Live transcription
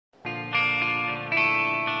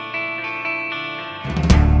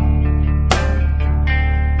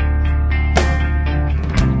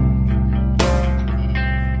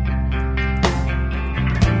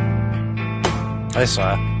Hey,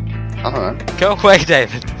 sire. Go away,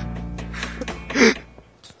 David.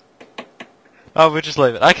 Oh, we'll just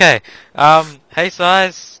leave it. Okay. Hey,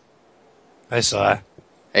 size. Hey, sire.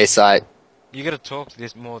 Hey, site. You gotta talk to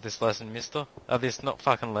this more this lesson, mister. This not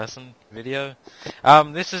fucking lesson video.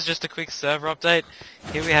 This is just a quick server update.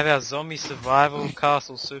 Here we have our zombie survival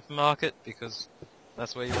castle supermarket, because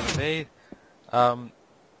that's where you want to be.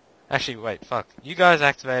 Actually, wait, fuck. You guys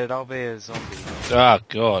activated, I'll be a zombie. Oh,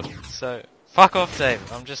 God. So, fuck off, David.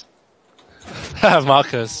 I'm just...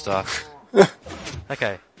 Marco's stuck.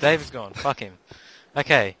 Okay, David's gone. Fuck him.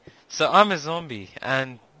 Okay, so I'm a zombie,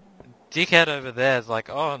 and dickhead over there is like,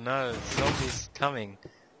 oh no, zombies coming.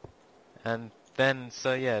 And then,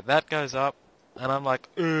 so yeah, that goes up, and I'm like,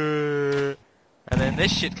 and then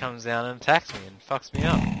this shit comes down and attacks me and fucks me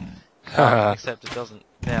up. Except it doesn't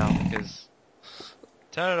now, because...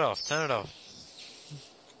 Turn it off, turn it off.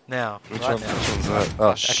 Now, Which right one's now. that? Oh,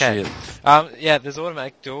 Okay. shit. Yeah, there's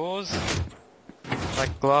automatic doors.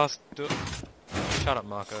 Like glass door. Shut up,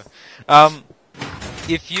 Marco.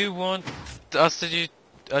 If you want us to do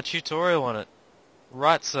a tutorial on it,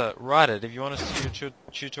 write it. If you want us to do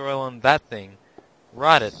a tutorial on that thing,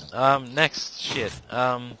 write it. Next shit.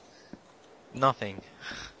 Nothing.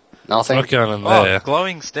 Nothing? Not going in Oh, there.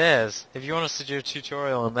 glowing stairs. If you want us to do a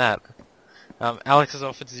tutorial on that. Alex has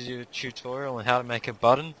offered to do a tutorial on how to make a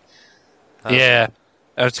button. Yeah.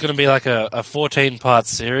 It's going to be like a 14-part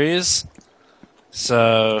series.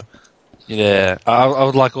 So, yeah. I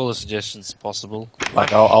would like all the suggestions possible.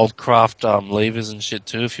 Like, I'll craft levers and shit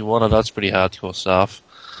too if you want it. That's pretty hardcore stuff.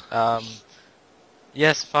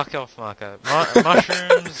 Yes, fuck off, Marco.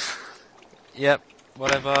 Mushrooms. Yep,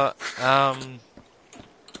 whatever.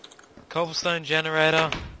 Cobblestone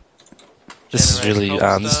generator. This is really,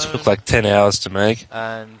 this took like 10 hours to make.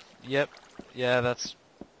 And, yep, yeah, that's...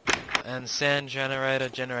 And sand generator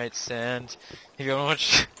generates sand. If you want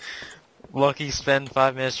to watch Lockie spend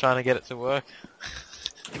 5 minutes trying to get it to work.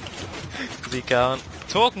 Because he can't.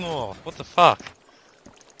 Talk more! What the fuck?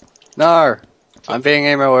 No! I'm being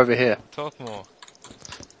emo over here. Talk more.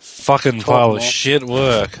 Fucking pile of shit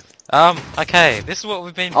work. Okay, this is what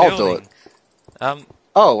we've been building. I'll do it.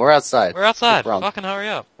 Oh, we're outside. We're outside. Run. Fucking hurry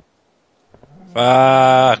up.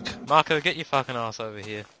 Fuck. Marco, get your fucking ass over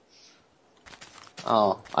here.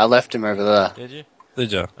 Oh, I left him over there. Did you?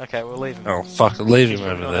 Did you? Okay, we'll leave him. Oh, fuck. Leave him He's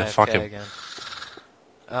over probably there. not Fuck AFK him. again.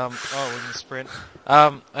 Oh, we can sprint.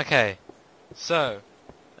 Okay. So,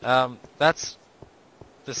 that's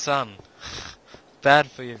the sun. Bad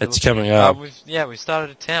for you. It's coming up. We've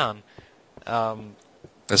started a town. A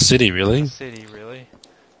city, really? A city, really.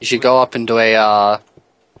 You should go up and do a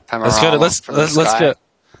panorama.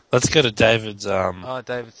 Let's go to David's Oh,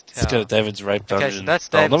 David's tower. let's go to David's rape dungeon. Okay, so that's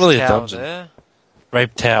Oh, David's not really a tower dungeon. there.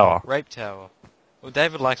 Rape tower. Rape tower. Well,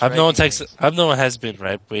 David likes. I hope no one raping takes. things. I hope no one has been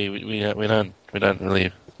raped. We don't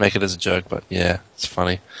really make it as a joke, but yeah, it's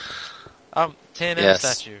funny. TNM Yes.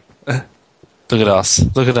 statue. Look at us.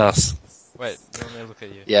 Look at us. Wait, let me look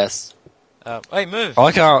at you. Yes. Hey, move. I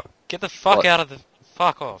like how Get the fuck What? out of the.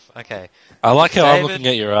 Fuck off. Okay. I'm David? looking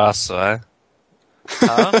at your ass, so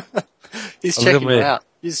Huh? He's Look at checking him me. out.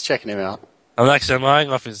 He's checking him out. I'm eyeing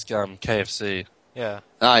off his KFC. Yeah.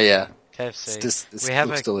 Oh, yeah. KFC. This We have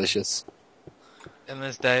looks delicious. And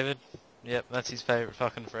there's David. Yep, that's his favourite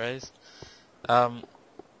fucking phrase.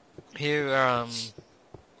 Here are,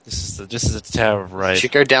 This is the Tower of You Rape.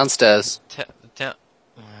 should go downstairs. the town...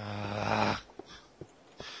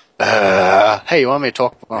 Hey, you want me to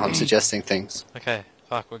talk while I'm suggesting things? okay,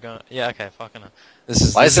 fuck, we're going... Yeah, okay, fucking...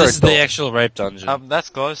 Why is there a the door? actual rape dungeon. that's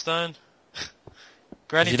glowstone.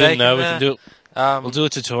 Granny If you didn't Bacon know, we there. can do. We'll do a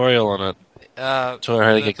tutorial on it. Tutorial how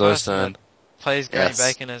to the get person glowstone. that plays Granny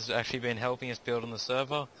Yes. Bacon has actually been helping us build on the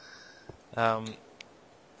server.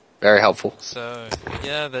 Very helpful. So,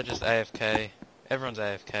 yeah, they're just AFK. Everyone's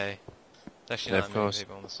AFK. There's actually Yeah, not of many course.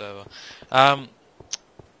 people on the server.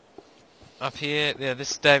 Up here, yeah,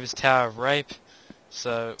 this is David's Tower of Rape.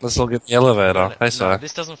 So... Let's all get in the elevator. Hey, No, sir.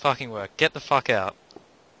 this doesn't fucking work. Get the fuck out.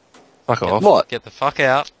 Fuck off. What? Get the fuck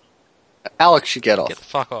out. Alex should get off. Get the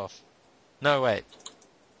fuck off. No, wait.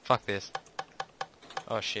 Fuck this.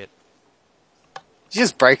 Oh, shit. Did you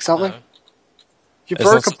just break something? No. You It's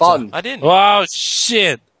broke not a button. I didn't. Oh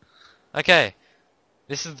shit! Okay.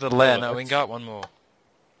 This is the lair. No, Alright. we can go up one more.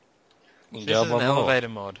 We'll This go is an one more. elevator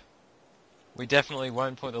mod. We definitely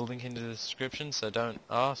won't put the link into the description, so don't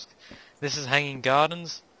ask. This is Hanging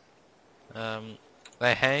Gardens.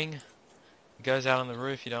 They hang. It goes out on the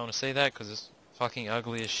roof. You don't want to see that because it's fucking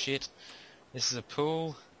ugly as shit. This is a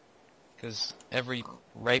pool because every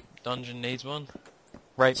rape dungeon needs one.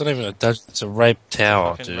 Rape. It's not even a dungeon. It's a rape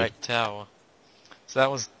tower, fucking dude. rape tower. So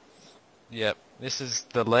that was Yep. This is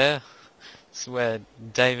the lair. This is where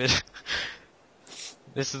David...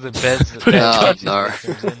 This is the beds that David Oh, keeps his no.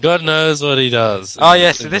 victims in. God knows what he does. Oh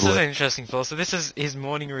yeah, so this In is the an interesting thought. So this is his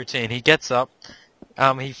morning routine. He gets up,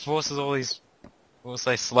 he forces all his, we'll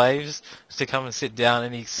say slaves, to come and sit down,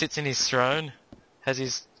 and he sits in his throne, has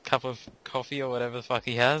his cup of coffee or whatever the fuck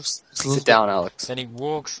he has, Sit down, Alex. then he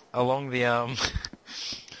walks along the,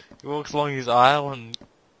 he walks along his aisle and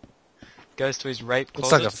goes to his rape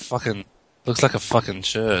closet. Looks like a fucking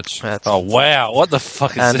church. That's- Oh wow, what the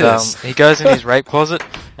fuck is And this? he goes in his rape closet,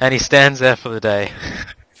 and he stands there for the day.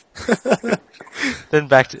 Then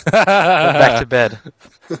back to bed.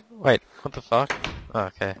 Wait, what the fuck? Oh,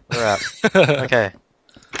 okay, we're out. Okay,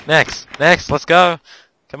 next, let's go.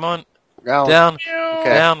 Come on, Go. down, Okay,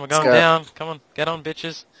 down. We're let's going go. down. Come on, get on,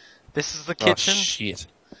 bitches. This is the Oh kitchen. shit.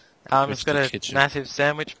 It's got the a kitchen? massive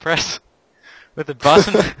sandwich press with a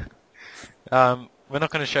button. We're not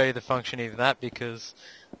going to show you the function of that because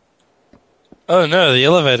Oh no, the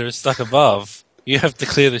elevator is stuck above. You have to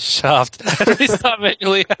clear the shaft and restart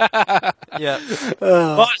manually. yeah.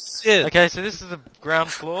 Oh shit. Okay, so this is the ground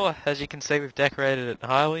floor. As you can see, we've decorated it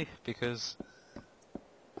highly because,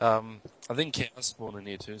 I think cows spawn in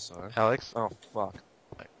here too, sorry. Alex, Oh fuck.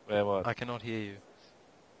 Where what? I cannot hear you.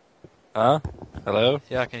 Huh? Hello?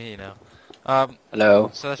 Yeah, I can hear you now. Hello.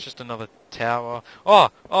 So that's just another tower.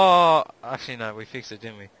 Oh! Actually, no, we fixed it,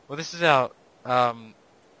 didn't we? Well, this is our,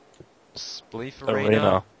 Spleef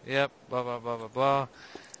Arena. Yep, blah, blah, blah, blah, blah.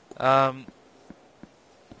 And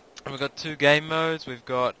we've got two game modes. We've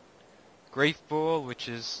got Grief Ball, which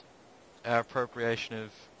is our appropriation of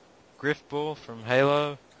Griff Ball from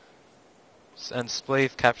Halo. And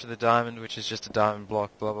Spleef, Capture the Diamond, which is just a diamond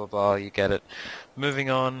block, blah, blah, blah, you get it. Moving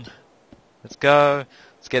on. Let's go.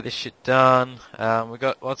 Let's get this shit done. We've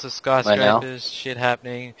got lots of skyscrapers, shit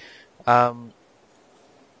happening.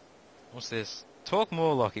 What's this? Talk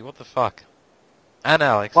more, Lockie. What the fuck? And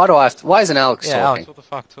Alex. Why isn't Alex Yeah, talking? Alex, what the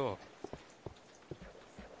fuck? Talk.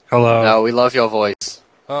 Hello. No, we love your voice.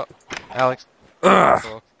 Oh, Alex. Ugh.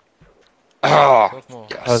 Talk. Oh, Talk more.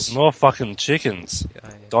 There's more fucking chickens. Yeah,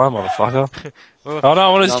 yeah. Die, motherfucker. Well, Oh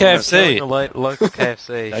no, what is No, KFC? the local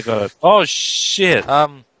KFC. I got it. Oh shit.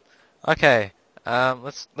 Okay.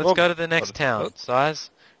 Let's Well, go to the next what- town, what? Size.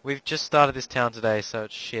 We've just started this town today, so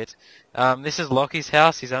it's shit. This is Lockie's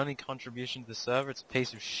house. His only contribution to the server. It's a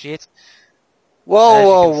piece of shit. whoa, As you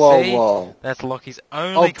whoa, can whoa, see, whoa. That's Lockie's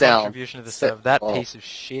only Hold down. contribution to the Sit- server. That oh. piece of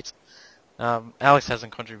shit. Alex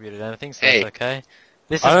hasn't contributed anything, so Hey. that's okay.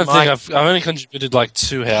 This I is don't my think I've only contributed like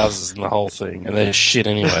 2 houses in the whole thing, and they're shit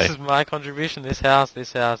anyway. this is my contribution. This house,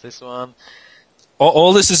 this one.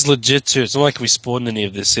 all this is legit too. It's not like we spawned any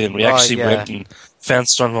of this in. We Oh, actually yeah. went and found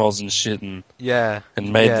strongholds and shit and Yeah.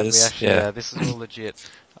 made yeah, this. We actually, Yeah. this is all legit.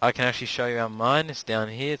 I can actually show you our mine. It's down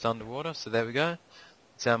here. It's underwater. So there we go.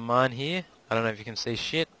 It's our mine here. I don't know if you can see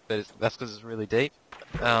shit, but that's because it's really deep.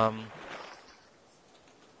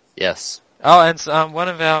 Yes. Oh, and one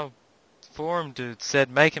of our forum dudes said,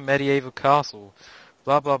 make a medieval castle.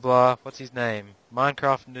 Blah, blah, blah. What's his name?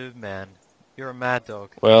 Minecraft Noob Man. You're a mad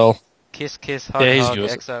dog. Well, Kiss, kiss, hug, Yeah, he's hug, good.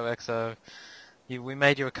 XOXO. We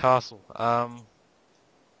made you a castle.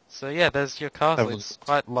 So yeah, there's your castle. That It's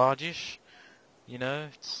quite largish. You know,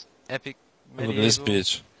 it's epic look medieval. at this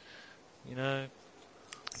bitch. You know,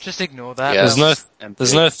 just ignore that. Yes.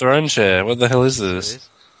 There's no throne chair. What the hell is There this? is.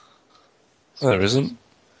 Oh, there isn't.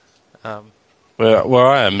 Um, Where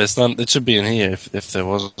I am, it's none. It should be in here if there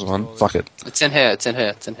was one. Oh, Fuck it. It's in here, it's in here,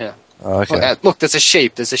 it's in here. Oh, okay. Look, there's a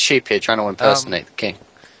sheep. There's a sheep here trying to impersonate the king.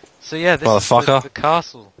 so yeah, this is Motherfucker. the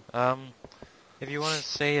castle. If you want to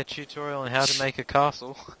see a tutorial on how to make a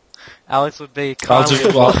castle, Alex would be I'll kindly do.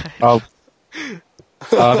 obliged.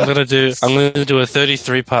 I'm gonna do a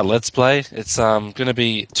 33-part let's play. It's gonna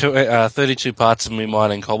be 32 parts of me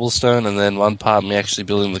mining cobblestone, and then 1 part me actually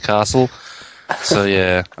building the castle. So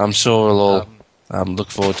yeah, I'm sure we'll all look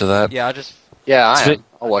forward to that. Yeah, I just Yeah, I Spe- am.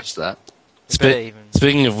 I'll watch that. better even.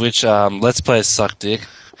 Speaking of which, let's players suck dick.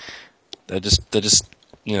 They're just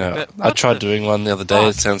you know. But I what tried the doing one the other day.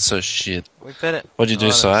 It fuck? sounds so shit. We better. What'd you do,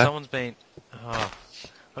 no, Si? Someone's been. Oh,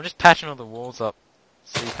 I'm just patching all the walls up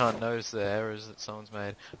so you can't notice the errors that someone's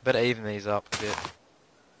made. Better even these up a bit.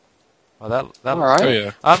 Oh, that All looks right. Oh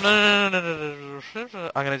yeah. no.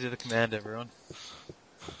 I'm gonna do the command, everyone.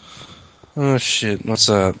 Oh shit. What's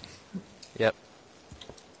that?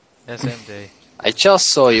 SMD. I just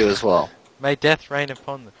saw you as well. May death reign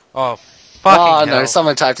upon them. Oh, fucking Oh hell. no,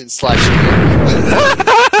 someone typed in slash.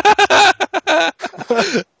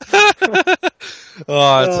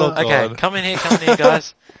 Oh, it's all Okay, gone. come in here,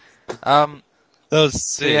 guys. That was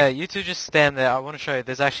So sick. yeah, you two just stand there. I want to show you.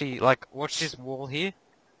 There's actually, like, watch this wall here.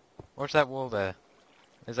 Watch that wall there.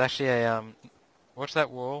 There's actually a watch that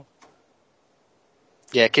wall.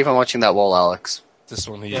 Yeah, keep on watching that wall, Alex. This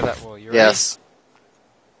one here. Yeah, that wall. You Yes.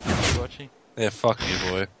 ready? You watching? Yeah, fuck you,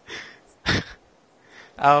 boy.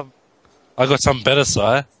 I got some better, Si.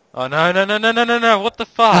 Oh no! What the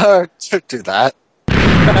fuck? Don't do that.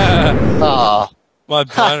 Ah. My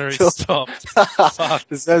binary stopped. Fuck.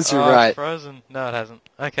 It says you're Oh, it's right. frozen. No, it hasn't.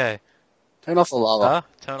 Okay. Turn off the lava.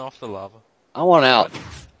 Turn off the lava. I want out.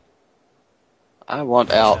 I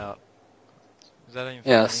want out. Out. Is that even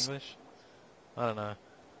Yes. English? I don't know.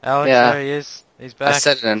 Alex, Yeah. there he is. He's back. I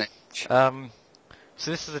said it in English.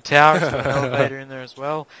 So this is a tower. It's got an elevator in there as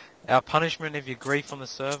well. Our punishment if you grief on the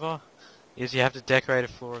server is you have to decorate a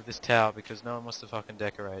floor of this tower because no one wants to fucking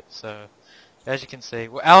decorate. So, as you can see,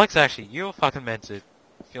 well, Alex, actually, you were fucking meant to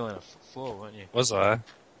fill in a floor, weren't you? Was I?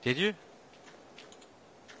 Did you?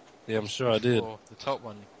 Yeah, I'm sure I did. Floor, the top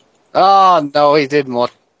one. Oh, no, he did more.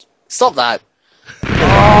 Stop that.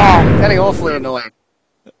 Oh, getting awfully annoying.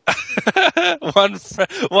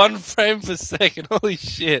 one frame per second. Holy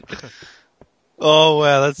shit. Oh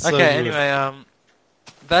wow, that's so Okay, good. anyway,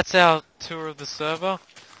 that's our tour of the server.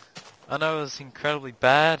 I know it was incredibly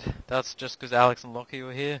bad. That's just because Alex and Lockie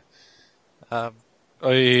were here. Oh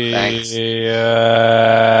yeah. Thanks.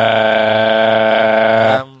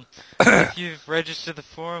 If you've registered the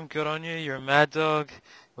forum, good on you. You're a mad dog.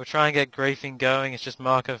 We'll try and get griefing going. It's just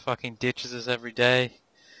Marco fucking ditches us every day.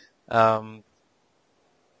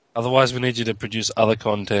 Otherwise, we need you to produce other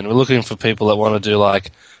content. We're looking for people that want to do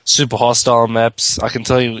like super hostile maps. I can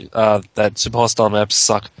tell you that super hostile maps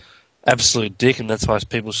suck absolute dick, and that's why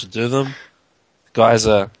people should do them. The guy has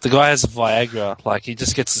a Viagra. Like he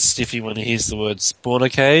just gets a stiffy when he hears the word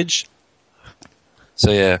spawner cage.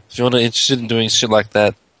 So yeah, if you're interested in doing shit like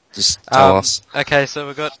that, just tell us. Okay, so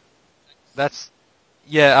we've got... That's...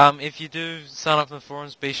 Yeah, if you do sign up for the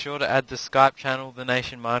forums, be sure to add the Skype channel,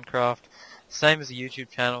 TheNationMinecraft. Same as the YouTube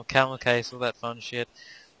channel, Camel Case, all that fun shit.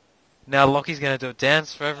 Now Lockie's gonna do a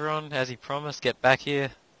dance for everyone, as he promised. Get back here,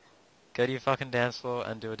 go to your fucking dance floor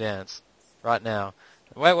and do a dance. Right now.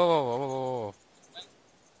 Wait, whoa.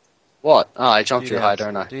 What? Oh, I jumped Do too high, dance.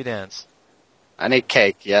 don't I? Do dance. I need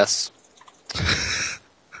cake, yes.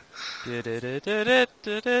 Oh,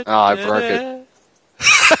 I broke it.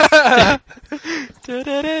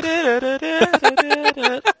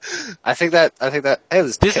 I think that, hey,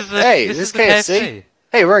 this This is the KFC.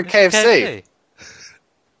 Hey, we're in This is KFC.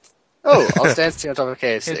 Oh, I was dancing on top of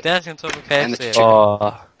He's KFC. dancing on top of And the KFC.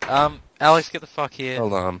 Oh, Alex, get the fuck here.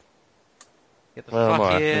 hold on. Get the Where am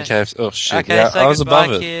fuck I? here. In KFC. Oh shit! Okay, Yeah, say I was goodbye,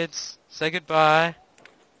 above it. kids. Say goodbye.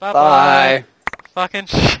 Bye Bye. Fucking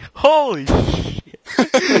holy shit.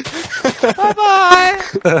 Bye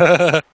bye.